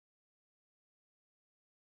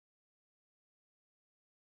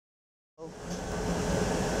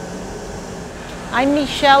I'm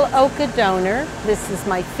Michele Oka donor. This is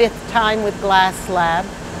my 5th time with GlassLab.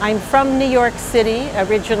 I'm from New York City,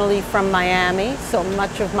 originally from Miami, so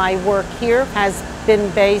much of my work here has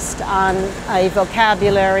been based on a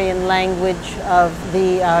vocabulary and language of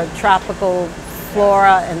the tropical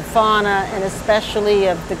flora and fauna, and especially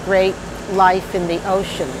of the great life in the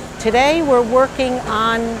ocean. Today we're working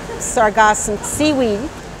on sargassum seaweed.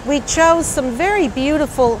 We chose some very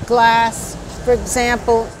beautiful glass. For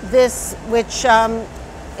example, this, which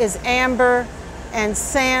is amber and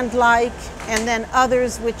sand-like, and then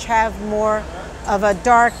others which have more of a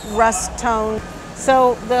dark rust tone.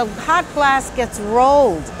 So the hot glass gets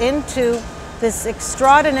rolled into this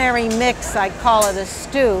extraordinary mix. I call it a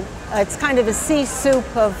stew. It's kind of a sea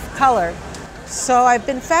soup of color. So I've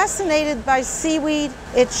been fascinated by seaweed,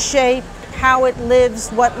 its shape, how it lives,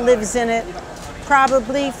 what lives in it,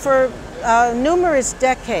 probably for numerous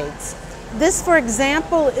decades. This, for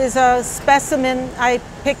example, is a specimen I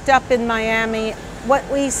picked up in Miami. What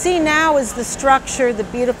we see now is the structure, the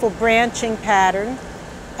beautiful branching pattern,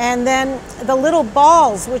 and then the little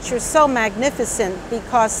balls, which are so magnificent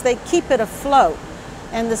because they keep it afloat.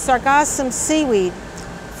 And the sargassum seaweed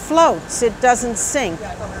floats, it doesn't sink.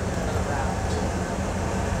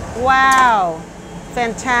 Wow,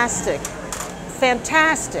 fantastic,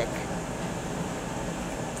 fantastic.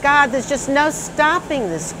 God, there's just no stopping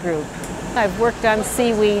this group. I've worked on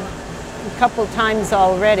seaweed a couple times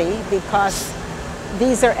already because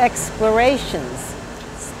these are explorations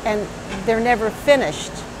and they're never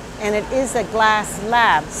finished. And it is a glass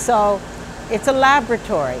lab, so it's a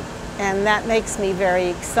laboratory. And that makes me very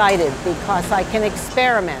excited because I can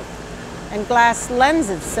experiment. And glass lends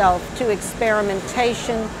itself to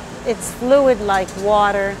experimentation. It's fluid like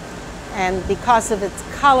water, and because of its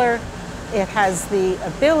color, it has the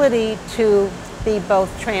ability to be both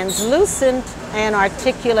translucent and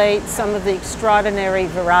articulate some of the extraordinary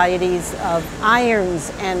varieties of irons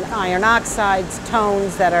and iron oxides,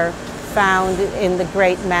 tones that are found in the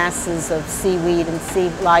great masses of seaweed and sea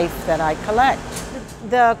life that I collect.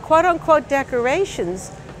 The quote-unquote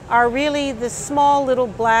decorations are really the small little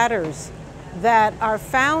bladders that are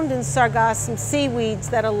found in sargassum seaweeds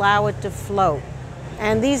that allow it to float.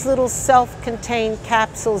 And these little self-contained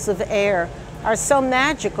capsules of air are so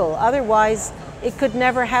magical. Otherwise, it could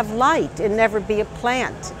never have light and never be a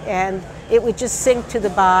plant, and it would just sink to the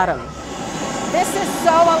bottom. This is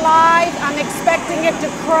so alive, I'm expecting it to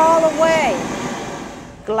crawl away.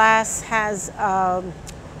 Glass has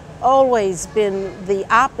always been the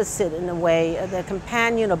opposite in a way, the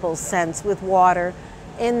companionable sense with water,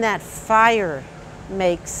 in that fire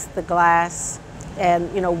makes the glass.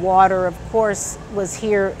 And water, of course, was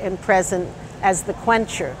here and present as the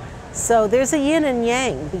quencher. So there's a yin and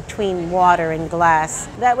yang between water and glass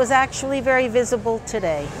that was actually very visible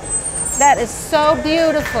today. That is so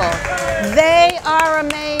beautiful. They are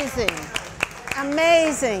amazing.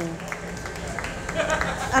 Amazing.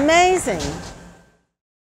 Amazing.